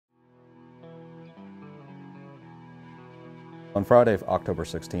On Friday, October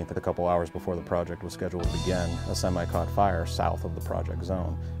 16th, a couple hours before the project was scheduled to begin, a semi caught fire south of the project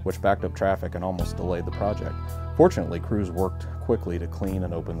zone, which backed up traffic and almost delayed the project. Fortunately, crews worked quickly to clean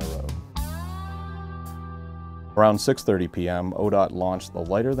and open the road. Around 6:30 p.m., ODOT launched the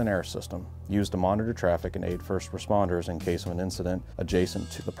lighter-than-air system, used to monitor traffic and aid first responders in case of an incident adjacent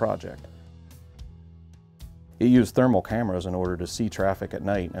to the project. It used thermal cameras in order to see traffic at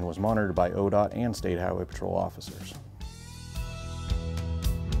night and was monitored by ODOT and State Highway Patrol officers.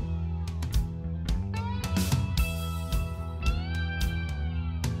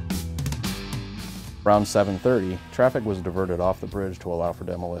 Around 7:30, traffic was diverted off the bridge to allow for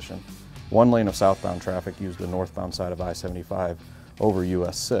demolition. One lane of southbound traffic used the northbound side of I-75 over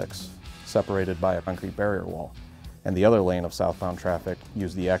US 6, separated by a concrete barrier wall, and the other lane of southbound traffic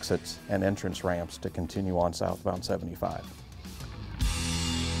used the exits and entrance ramps to continue on southbound 75.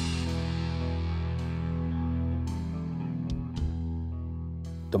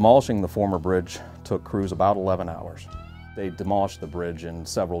 Demolishing the former bridge took crews about 11 hours. They demolished the bridge in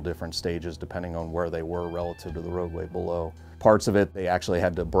several different stages depending on where they were relative to the roadway below. Parts of it they actually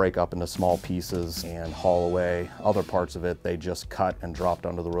had to break up into small pieces and haul away. Other parts of it they just cut and dropped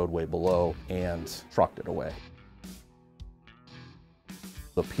onto the roadway below and trucked it away.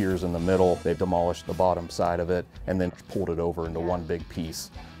 The piers in the middle, they demolished the bottom side of it and then pulled it over into one big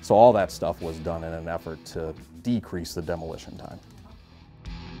piece. So all that stuff was done in an effort to decrease the demolition time.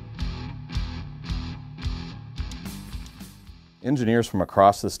 Engineers from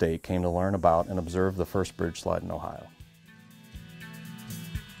across the state came to learn about and observe the first bridge slide in Ohio.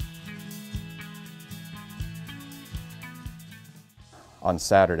 On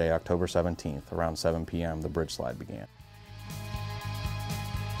Saturday, October 17th, around 7 p.m., the bridge slide began.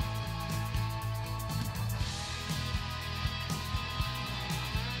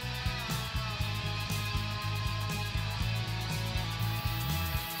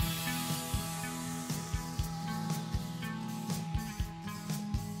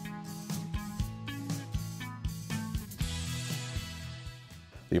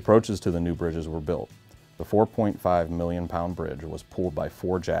 The approaches to the new bridges were built. The 4.5 million pound bridge was pulled by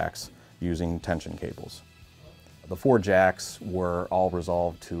 4 jacks using tension cables. The 4 jacks were all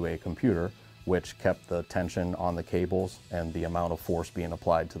resolved to a computer which kept the tension on the cables and the amount of force being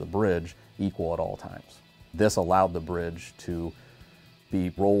applied to the bridge equal at all times. This allowed the bridge to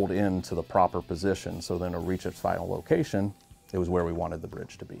be rolled into the proper position so then to reach its final location, it was where we wanted the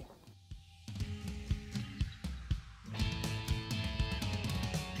bridge to be.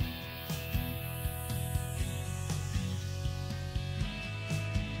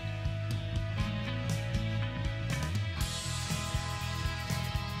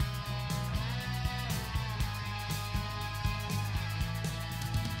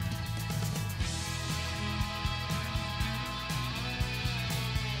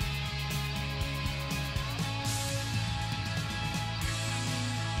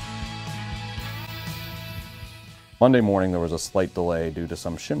 Monday morning there was a slight delay due to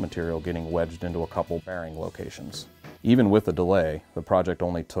some shim material getting wedged into a couple bearing locations. Even with the delay, the project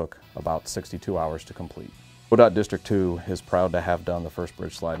only took about 62 hours to complete. ODOT District 2 is proud to have done the first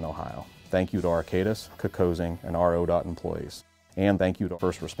bridge slide in Ohio. Thank you to Arcadis, Kokosing, and our ODOT employees. And thank you to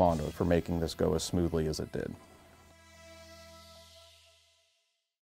first responders for making this go as smoothly as it did.